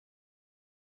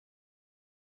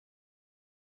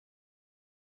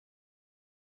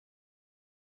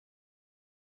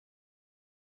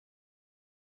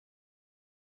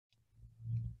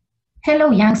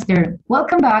Hello, youngster.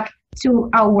 Welcome back to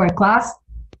our class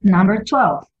number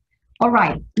 12. All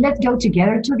right, let's go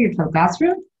together to virtual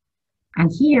classroom.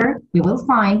 And here we will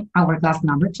find our class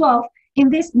number 12 in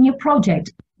this new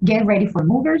project. Get ready for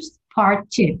movers, part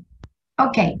 2.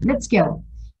 Okay, let's go.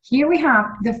 Here we have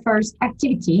the first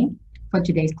activity for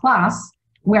today's class.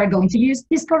 We are going to use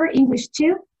Discover English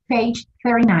 2, page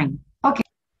 39. Okay.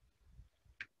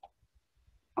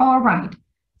 All right,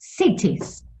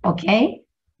 cities, okay?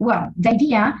 Well, the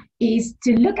idea is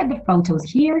to look at the photos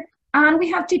here and we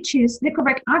have to choose the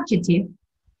correct adjective,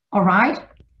 all right?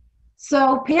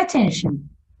 So pay attention.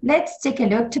 Let's take a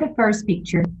look to the first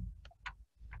picture.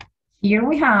 Here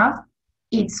we have,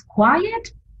 it's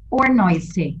quiet or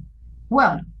noisy.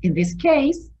 Well, in this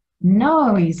case,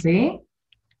 noisy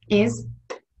is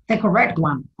the correct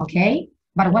one, okay?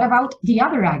 But what about the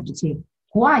other adjective?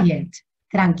 Quiet,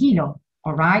 tranquilo,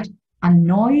 all right? And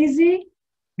noisy,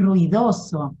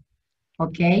 ruidoso.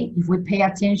 Okay, if we pay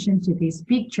attention to this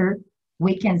picture,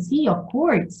 we can see, of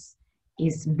course,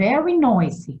 it's very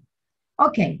noisy.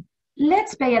 Okay,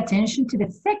 let's pay attention to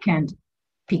the second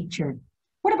picture.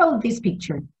 What about this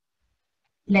picture?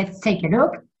 Let's take a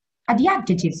look at the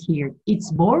adjectives here. It's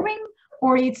boring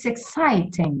or it's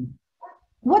exciting?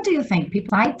 What do you think,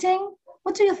 people? Exciting?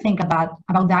 What do you think about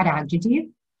that adjective?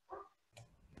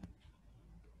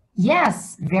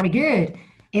 Yes, very good.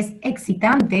 Es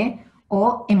excitante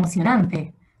o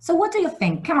emocionante. So what do you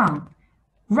think? Come on.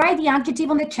 Write the adjective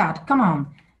on the chat. Come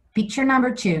on. Picture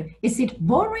number 2. Is it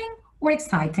boring or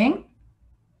exciting?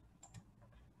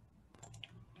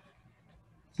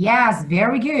 Yes,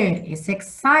 very good. It's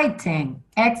exciting.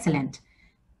 Excellent.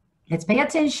 Let's pay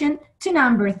attention to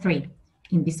number 3.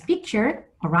 In this picture,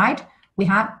 all right, we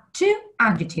have 2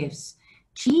 adjectives.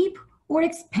 Cheap or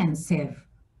expensive.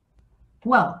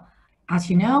 Well, as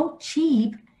you know,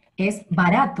 cheap is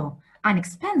barato and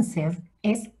expensive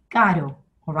is caro,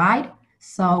 all right?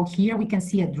 So here we can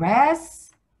see a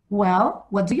dress. Well,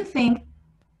 what do you think?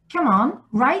 Come on,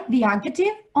 write the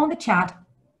adjective on the chat.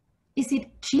 Is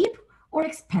it cheap or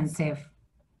expensive?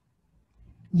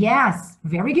 Yes,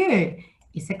 very good.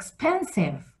 It's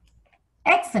expensive.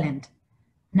 Excellent.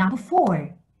 Number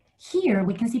 4. Here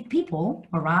we can see people,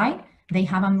 all right? They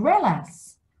have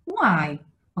umbrellas. Why?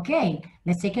 Okay,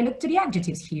 let's take a look to the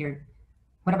adjectives here.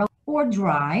 What about or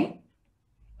dry?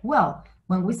 Well,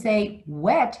 when we say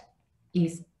wet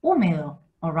is húmedo,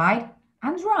 all right?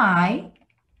 And dry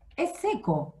is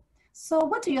seco. So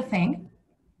what do you think?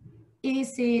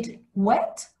 Is it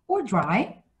wet or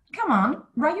dry? Come on,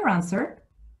 write your answer.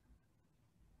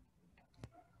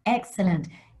 Excellent.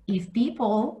 If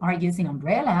people are using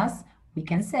umbrellas, we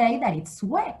can say that it's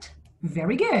wet.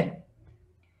 Very good.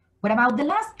 What about the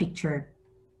last picture?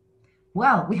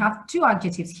 Well, we have 2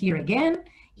 adjectives here again.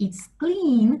 It's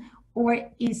clean or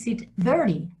is it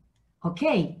dirty?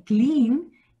 Okay,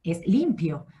 clean is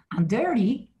limpio and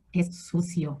dirty is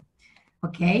sucio.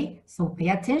 Okay, so pay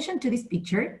attention to this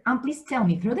picture and please tell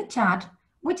me through the chat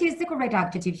which is the correct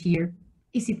adjective here.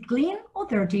 Is it clean or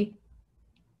dirty?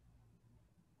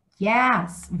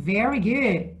 Yes, very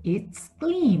good. It's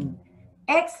clean.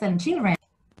 Excellent, children.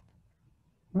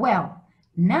 Well,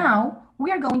 now we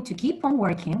are going to keep on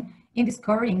working in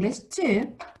Discover English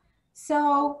 2.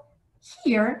 So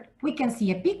here we can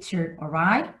see a picture, all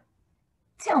right?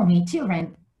 Tell me,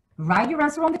 children, write your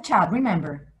answer on the chat,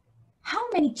 remember. How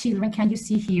many children can you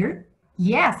see here?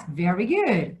 Yes, very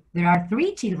good. There are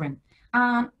 3 children.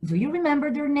 Do you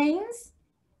remember their names?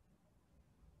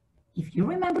 If you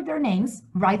remember their names,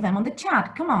 write them on the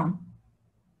chat. Come on.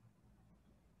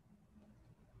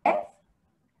 Beth,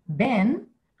 Ben,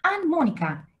 and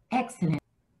Monica. Excellent.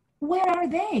 Where are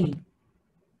they?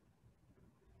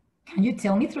 Can you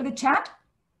tell me through the chat?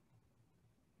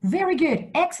 Very good.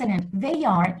 Excellent. They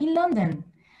are in London.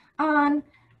 And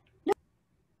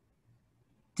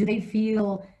do they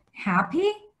feel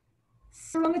happy?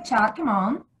 Some on the chat, come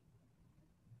on.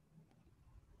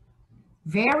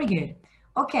 Very good.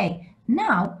 Okay,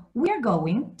 now we are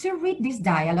going to read this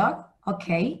dialogue,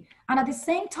 okay? And at the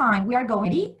same time, we are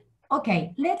going,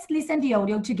 okay, let's listen the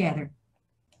audio together.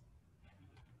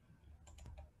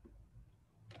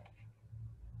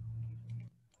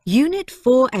 Unit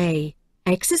 4A,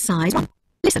 Exercise 1.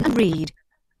 Listen and read.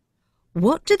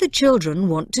 What do the children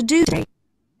want to do today?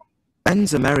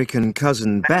 Ben's American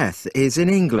cousin Beth is in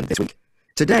England this week.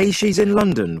 Today she's in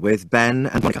London with Ben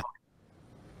and Monica.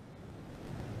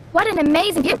 What an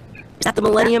amazing view! Is that the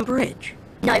Millennium Bridge?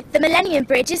 No, the Millennium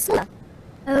Bridge is smaller.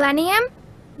 Millennium?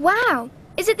 Wow!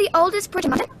 Is it the oldest bridge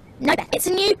in London? No, Beth, it's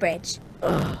a new bridge.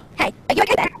 Ugh. Hey, are you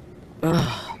okay there?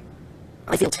 Ugh.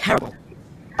 I feel terrible.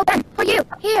 Oh, Ben, for you.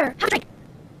 Here, have a drink.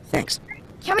 Thanks.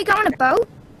 Can we go on a boat?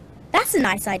 That's a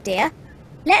nice idea.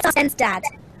 Let's ask Ben's dad.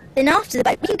 Then after the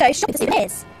boat, we can go shopping for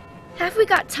souvenirs. Have we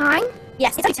got time?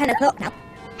 Yes, it's only 10 o'clock now.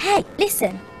 Hey,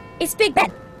 listen. It's Big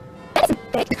Ben. Ben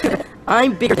isn't big.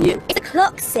 I'm bigger than you. It's a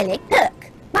clock, silly.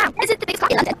 Look. Wow, is it the biggest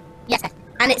clock in London? Yes,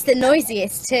 and it's the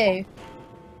noisiest too.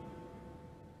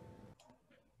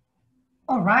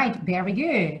 All right, very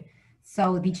good.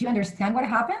 So did you understand what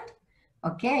happened?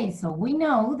 Okay, so we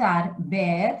know that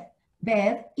Beth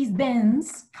is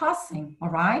Ben's cousin, all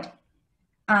right?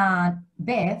 And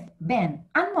Beth, Ben,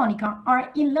 and Monica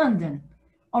are in London.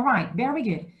 All right, very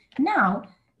good. Now,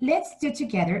 let's do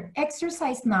together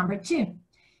exercise number 2.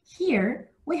 Here,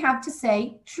 we have to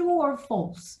say true or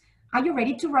false. Are you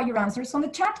ready to write your answers on the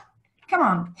chat? Come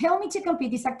on, help me to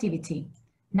complete this activity.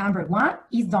 Number 1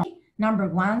 is done. Number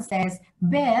 1 says,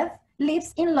 Beth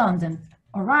lives in London.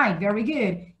 All right, very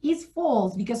good. It's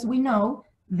false because we know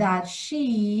that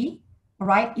she, all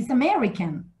right, is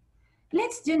American.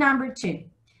 Let's do number 2.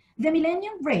 The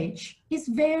Millennium Bridge is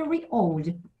very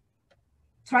old.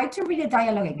 Try to read the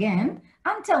dialogue again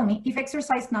and tell me if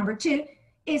exercise number 2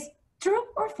 is true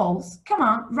or false. Come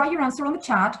on, write your answer on the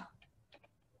chat.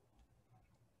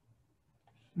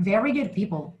 Very good,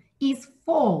 people. Is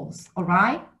false, all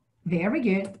right? Very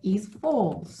good, is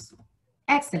false.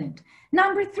 Excellent.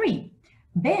 Number 3,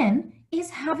 Ben is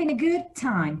having a good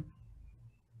time.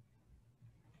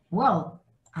 Well,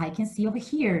 I can see over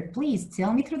here. Please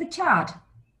tell me through the chat.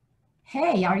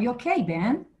 Hey, are you okay,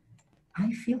 Ben?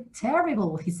 I feel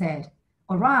terrible, he said.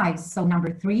 All right, so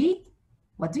number 3,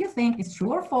 what do you think is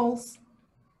true or false?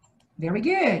 Very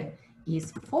good,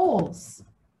 is false.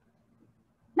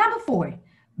 Number 4,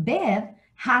 Beth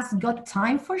has got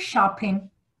time for shopping.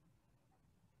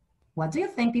 What do you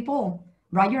think, people?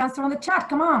 Write your answer on the chat,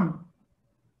 come on.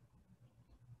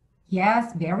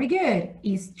 Yes, very good,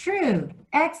 is true.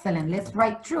 Excellent, let's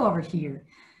write true over here.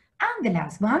 And the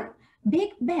last one,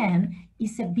 Big Ben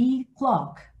is a big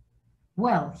clock.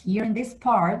 Well, here in this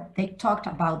part, they talked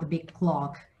about the big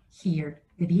clock here,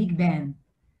 the Big Ben.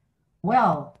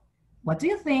 Well, what do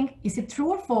you think? Is it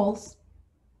true or false?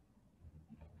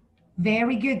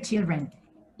 Very good, children.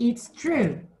 It's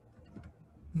true.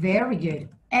 Very good.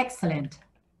 Excellent.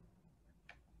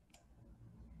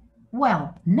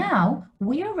 Well, now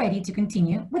we are ready to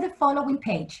continue with the following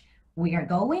page. We are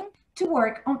going to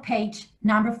work on page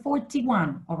number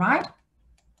 41, all right?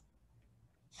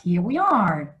 Here we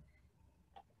are.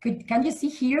 Can you see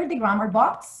here the grammar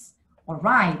box? All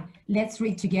right, let's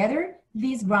read together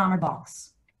this grammar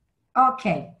box.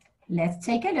 Okay, let's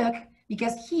take a look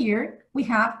because here we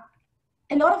have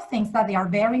a lot of things that they are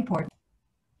very important.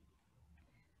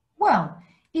 Well,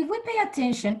 if we pay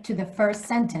attention to the first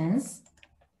sentence,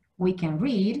 we can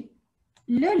read,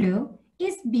 Lulu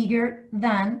is bigger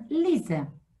than Lisa.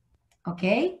 ¿Ok?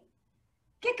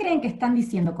 ¿Qué creen que están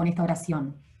diciendo con esta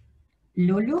oración?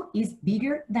 Lulu is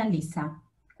bigger than Lisa.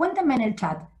 Cuéntenme en el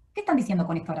chat, ¿qué están diciendo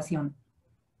con esta oración?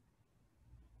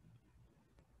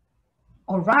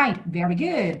 All right, very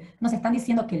good. Nos están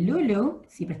diciendo que Lulu,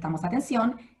 si prestamos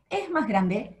atención, es más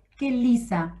grande que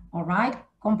Lisa. All right,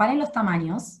 comparen los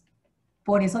tamaños.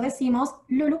 Por eso decimos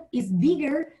Lulu is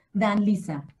bigger than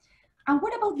Lisa. And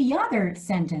what about the other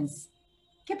sentence?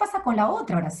 ¿Qué pasa con la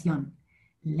otra oración?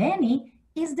 Lenny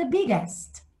is the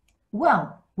biggest.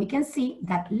 Well, we can see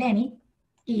that Lenny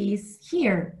is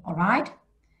here, all right?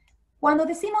 Cuando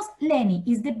decimos Lenny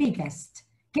is the biggest,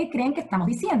 ¿qué creen que estamos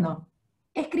diciendo?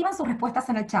 Escriban sus respuestas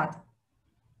en el chat.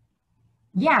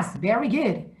 Yes, very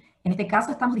good. En este caso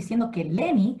estamos diciendo que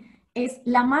Lenny es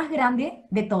la más grande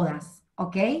de todas,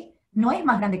 ¿ok? No es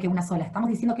más grande que una sola, estamos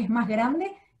diciendo que es más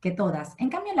grande que todas. En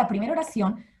cambio, en la primera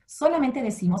oración solamente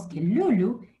decimos que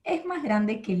Lulu es más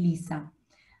grande que Lisa.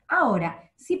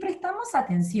 Ahora, si prestamos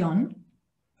atención,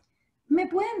 ¿me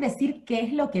pueden decir qué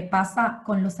es lo que pasa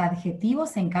con los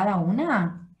adjetivos en cada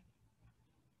una?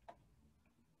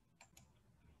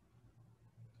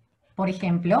 Por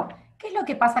ejemplo, ¿qué es lo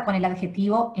que pasa con el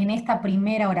adjetivo en esta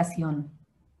primera oración?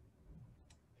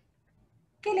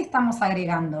 ¿Qué le estamos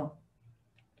agregando?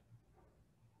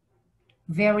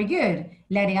 Very good.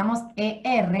 Le agregamos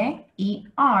ER y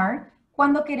R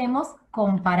cuando queremos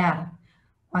comparar.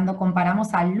 Cuando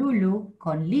comparamos a Lulu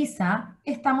con Lisa,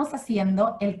 estamos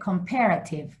haciendo el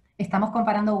comparative. Estamos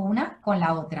comparando una con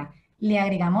la otra. Le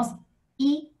agregamos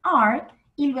ER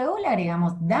y luego le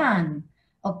agregamos than.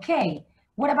 Ok.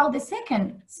 What about the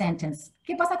second sentence?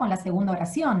 ¿Qué pasa con la segunda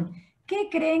oración? ¿Qué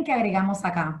creen que agregamos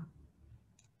acá?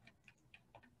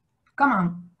 Come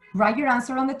on, write your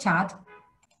answer on the chat.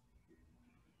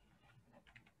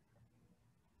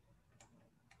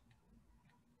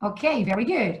 Okay, very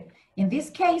good. In this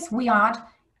case, we add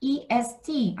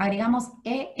EST, agregamos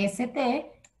EST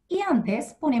y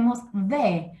antes ponemos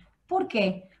the. ¿Por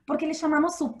qué? Porque le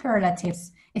llamamos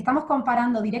superlatives. Estamos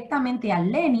comparando directamente a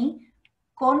Lenny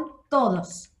con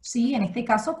todos, ¿sí? En este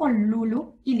caso con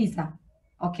Lulu y Lisa,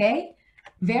 ¿ok?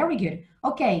 Very good.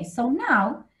 Okay, so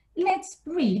now let's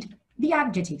read the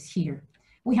adjectives here.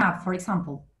 We have, for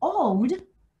example, old.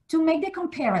 To make the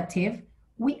comparative,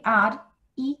 we add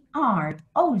ER,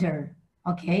 older,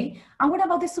 okay? And what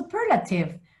about the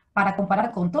superlative? Para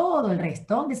comparar con todo el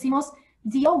resto, decimos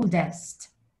the oldest,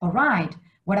 all right?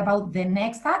 What about the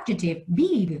next adjective?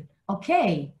 Big,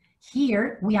 okay?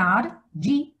 Here we add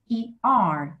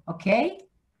GER, okay?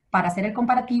 Para hacer el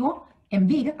comparativo, en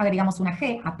big agregamos una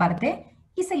G aparte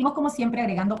y seguimos como siempre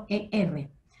agregando ER.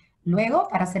 Luego,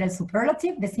 para hacer el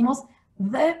superlative, decimos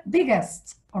the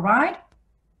biggest, all right?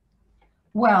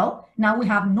 Well, now we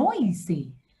have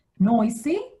noisy.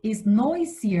 Noisy is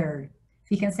noisier.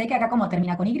 Fíjense que acá como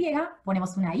termina con Y,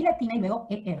 ponemos una I latina y luego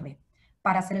ER.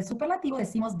 Para hacer el superlativo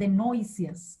decimos the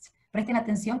noisiest. Presten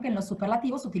atención que en los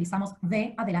superlativos utilizamos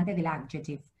the adelante del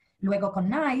adjective. Luego con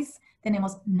nice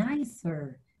tenemos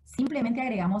nicer. Simplemente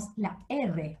agregamos la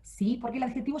R, ¿sí? Porque el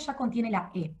adjetivo ya contiene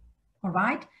la E. All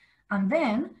right? And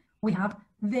then we have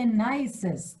the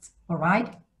nicest. All right?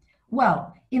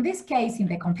 Well, in this case, in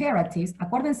the comparatives,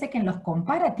 acuérdense que en los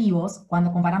comparativos,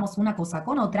 cuando comparamos una cosa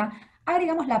con otra,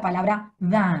 agregamos la palabra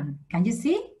than. Can you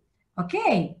see?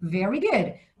 Okay, very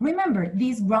good. Remember,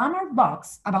 this grammar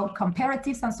box about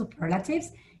comparatives and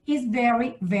superlatives is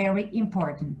very, very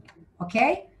important.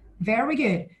 Okay? Very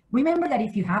good. Remember that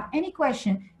if you have any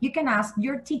question, you can ask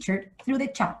your teacher through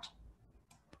the chat.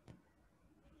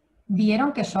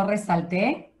 ¿Vieron que yo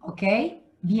resalté? ¿Ok?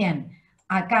 Bien.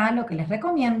 Acá lo que les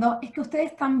recomiendo es que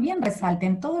ustedes también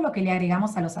resalten todo lo que le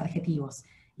agregamos a los adjetivos.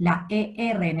 La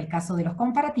ER en el caso de los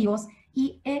comparativos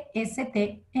y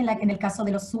EST en el caso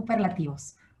de los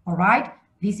superlativos. All right?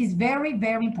 This is very,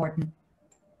 very important.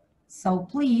 So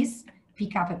please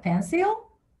pick up a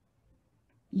pencil.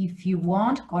 If you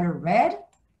want, color red.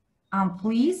 And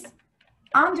please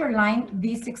underline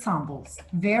these examples.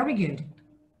 Very good.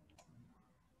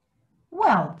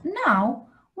 Well, now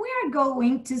we are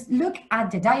going to look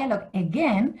at the dialogue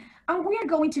again, and we are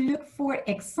going to look for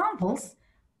examples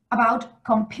about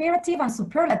comparative and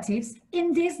superlatives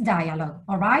in this dialogue,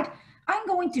 all right? I'm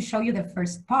going to show you the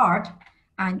first part,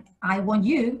 and I want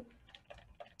you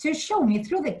to show me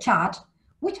through the chat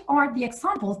which are the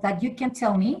examples that you can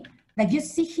tell me that you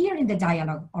see here in the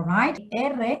dialogue, all right?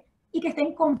 R y que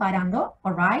estén comparando,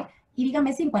 all right? Y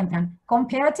díganme si encuentran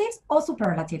comparatives o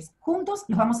superlatives. Juntos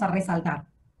los vamos a resaltar.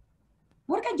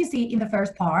 What can you see in the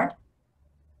first part?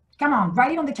 Come on,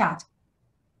 write it on the chat.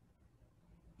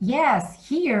 Yes,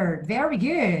 here, very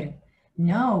good.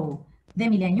 No, the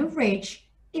Millennium Bridge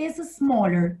is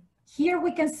smaller. Here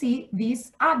we can see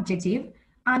this adjective,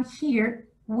 and here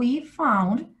we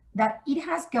found that it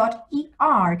has got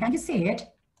ER. Can you see it?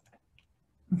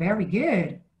 Very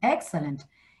good, excellent.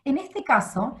 En este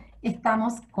caso,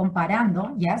 estamos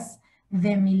comparando, yes,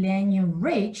 the Millennium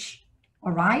Bridge,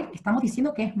 all right? Estamos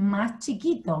diciendo que es más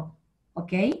chiquito,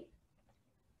 okay?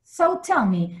 So tell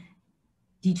me,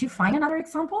 did you find another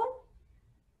example?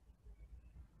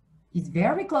 It's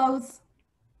very close.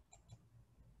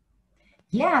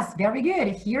 Yes, very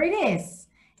good. Here it is.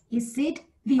 Is it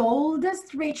the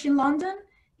oldest bridge in London?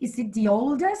 Is it the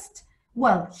oldest?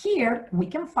 Well, here we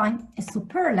can find a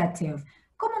superlative.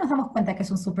 ¿Cómo nos damos cuenta que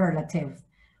es un superlative?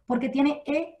 Porque tiene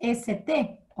EST,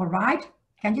 all right?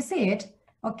 Can you see it?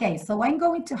 Okay, so I'm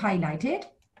going to highlight it,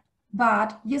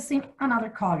 but using another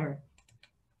color.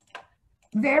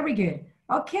 Very good.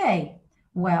 Okay,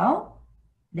 well,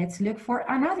 let's look for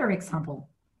another example.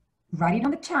 Write it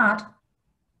on the chat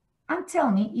and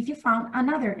tell me if you found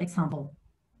another example.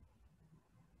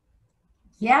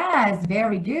 Yes,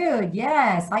 very good.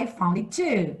 Yes, I found it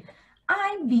too.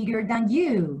 I'm bigger than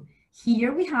you.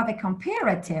 Here we have a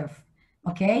comparative,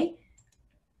 ¿ok?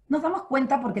 Nos damos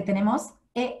cuenta porque tenemos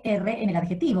ER en el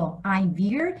adjetivo, I'm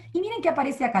bigger. Y miren que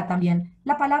aparece acá también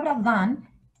la palabra than,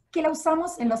 que la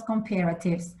usamos en los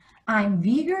comparatives. I'm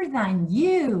bigger than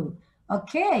you.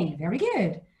 Okay, very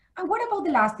good. And what about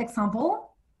the last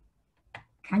example?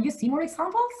 Can you see more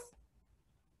examples?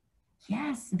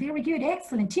 Yes, very good,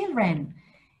 excellent, children.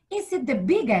 Is it the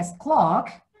biggest clock?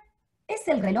 ¿Es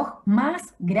el reloj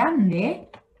más grande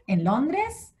en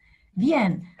Londres?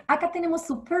 Bien, acá tenemos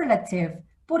superlative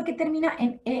porque termina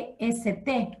en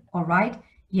EST, all right?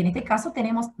 Y en este caso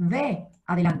tenemos the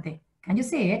adelante. Can you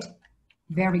see it?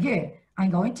 Very good.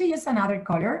 I'm going to use another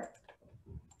color,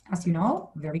 as you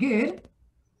know, very good.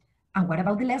 And what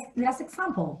about the last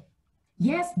example?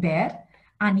 Yes, Beth,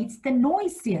 and it's the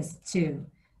noisiest too.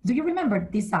 Do you remember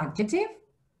this adjective?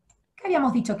 Que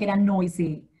habíamos dicho que era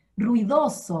noisy,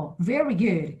 ruidoso. Very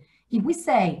good. If we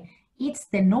say it's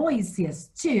the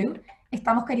noisiest too,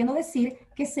 estamos queriendo decir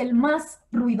que es el más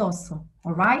ruidoso.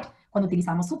 All right? Cuando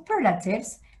utilizamos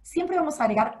superlatives, siempre vamos a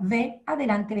agregar the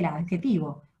adelante del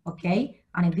adjetivo. Okay?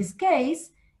 And in this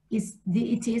case,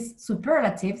 it is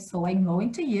superlative, so I'm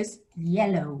going to use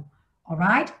yellow. All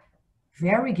right?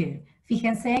 Very good.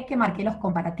 Fíjense que marqué los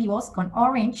comparativos con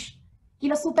orange y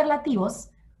los superlativos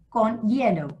con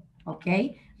yellow. ¿Ok?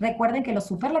 Recuerden que los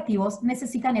superlativos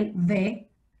necesitan el the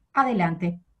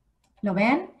adelante. ¿Lo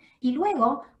ven? Y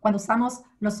luego, cuando usamos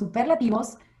los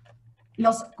superlativos,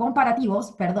 los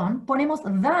comparativos, perdón, ponemos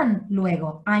than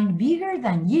luego. I'm bigger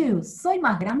than you. Soy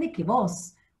más grande que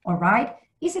vos. All right?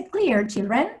 Is it clear,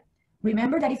 children?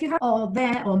 Remember that if you have all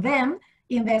them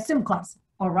in the Zoom class.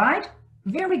 All right?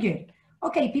 Very good.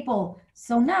 Okay, people.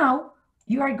 So now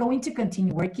you are going to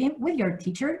continue working with your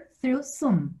teacher through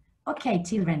Zoom. Okay,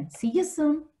 children. See you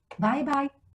soon.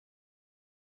 Bye-bye.